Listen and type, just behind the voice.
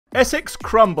Essex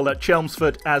crumble at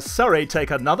Chelmsford as Surrey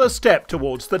take another step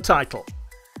towards the title.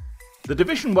 The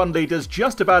Division 1 leaders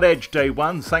just about edged day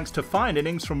one thanks to fine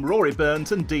innings from Rory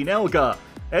Burns and Dean Elgar.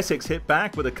 Essex hit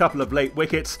back with a couple of late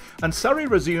wickets and Surrey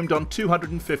resumed on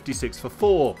 256 for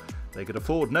 4. They could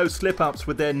afford no slip-ups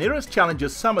with their nearest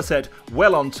challengers Somerset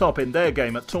well on top in their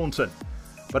game at Taunton.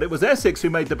 But it was Essex who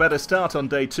made the better start on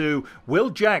day two. Will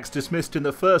Jacks dismissed in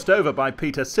the first over by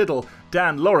Peter Siddle,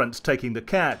 Dan Lawrence taking the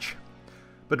catch.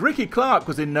 But Ricky Clark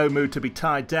was in no mood to be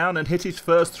tied down and hit his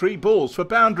first 3 balls for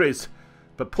boundaries.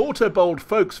 But Porter bowled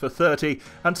Folkes for 30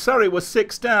 and Surrey was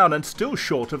 6 down and still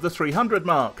short of the 300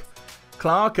 mark.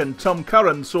 Clark and Tom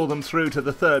Curran saw them through to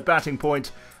the third batting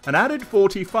point and added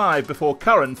 45 before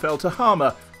Curran fell to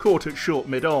Harmer, caught at short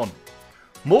mid-on.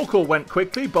 Morkel went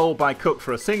quickly, bowled by Cook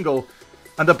for a single,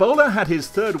 and the bowler had his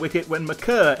third wicket when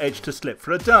McCurr edged to slip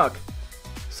for a duck.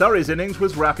 Surrey's innings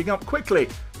was wrapping up quickly,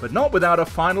 but not without a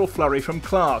final flurry from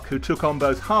Clark, who took on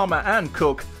both Harmer and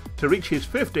Cook to reach his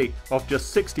 50 off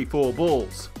just 64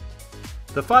 balls.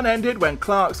 The fun ended when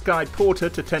Clark skied Porter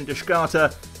to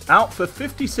Tendishkata, out for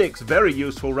 56 very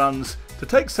useful runs to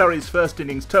take Surrey's first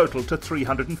innings total to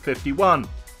 351.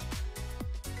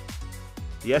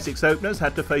 The Essex openers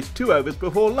had to face 2 overs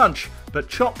before lunch, but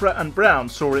Chopra and Brown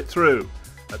saw it through.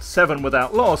 At 7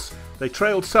 without loss, they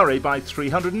trailed Surrey by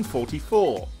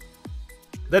 344.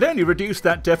 They'd only reduced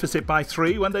that deficit by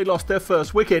 3 when they lost their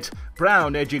first wicket,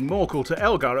 Brown edging Morkel to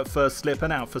Elgar at first slip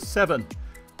and out for 7.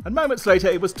 And moments later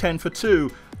it was 10 for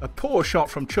 2, a poor shot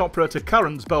from Chopra to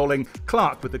Curran's bowling,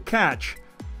 Clark with the catch.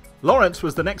 Lawrence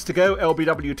was the next to go,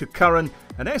 LBW to Curran,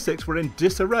 and Essex were in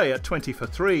disarray at 20 for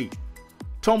 3.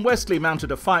 Tom Westley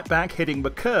mounted a fight back, hitting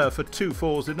McCurr for 2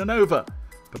 fours in an over.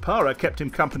 Papara kept him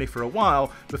company for a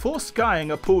while before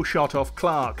skying a pull shot off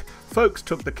Clark. Folkes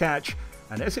took the catch,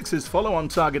 and Essex's follow-on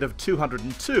target of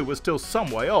 202 was still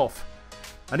some way off.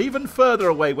 And even further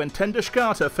away when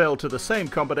Tendishkata fell to the same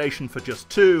combination for just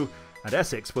 2, and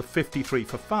Essex were 53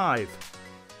 for 5.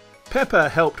 Pepper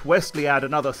helped Westley add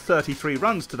another 33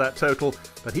 runs to that total,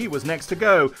 but he was next to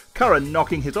go, Curran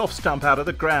knocking his off-stump out of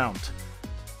the ground.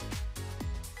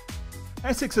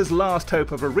 Essex's last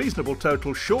hope of a reasonable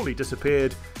total surely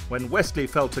disappeared when Westley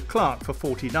fell to Clark for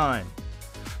 49.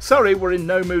 Surrey were in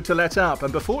no mood to let up,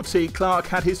 and before tea Clark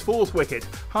had his 4th wicket,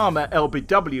 Harmer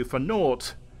LBW for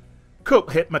naught.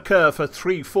 Cook hit McCurr for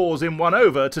 3 fours in 1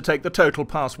 over to take the total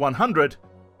past 100,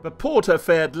 but Porter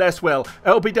fared less well,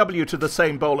 LBW to the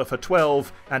same bowler for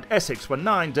 12, and Essex were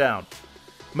 9 down.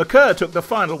 McCurr took the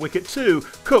final wicket too,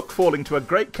 Cook falling to a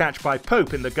great catch by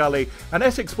Pope in the gully, and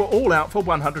Essex were all out for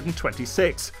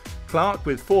 126. Clark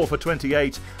with 4 for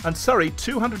 28, and Surrey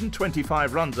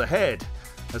 225 runs ahead.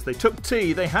 As they took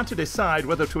tea, they had to decide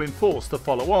whether to enforce the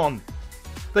follow-on.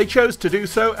 They chose to do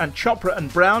so, and Chopra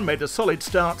and Brown made a solid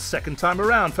start second time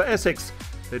around for Essex.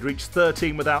 They'd reached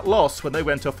 13 without loss when they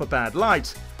went off a bad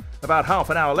light. About half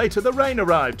an hour later, the rain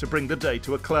arrived to bring the day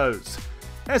to a close.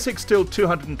 Essex still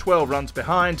 212 runs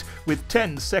behind, with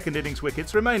 10 second innings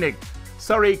wickets remaining.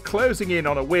 Surrey closing in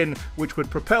on a win which would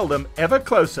propel them ever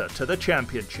closer to the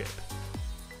championship.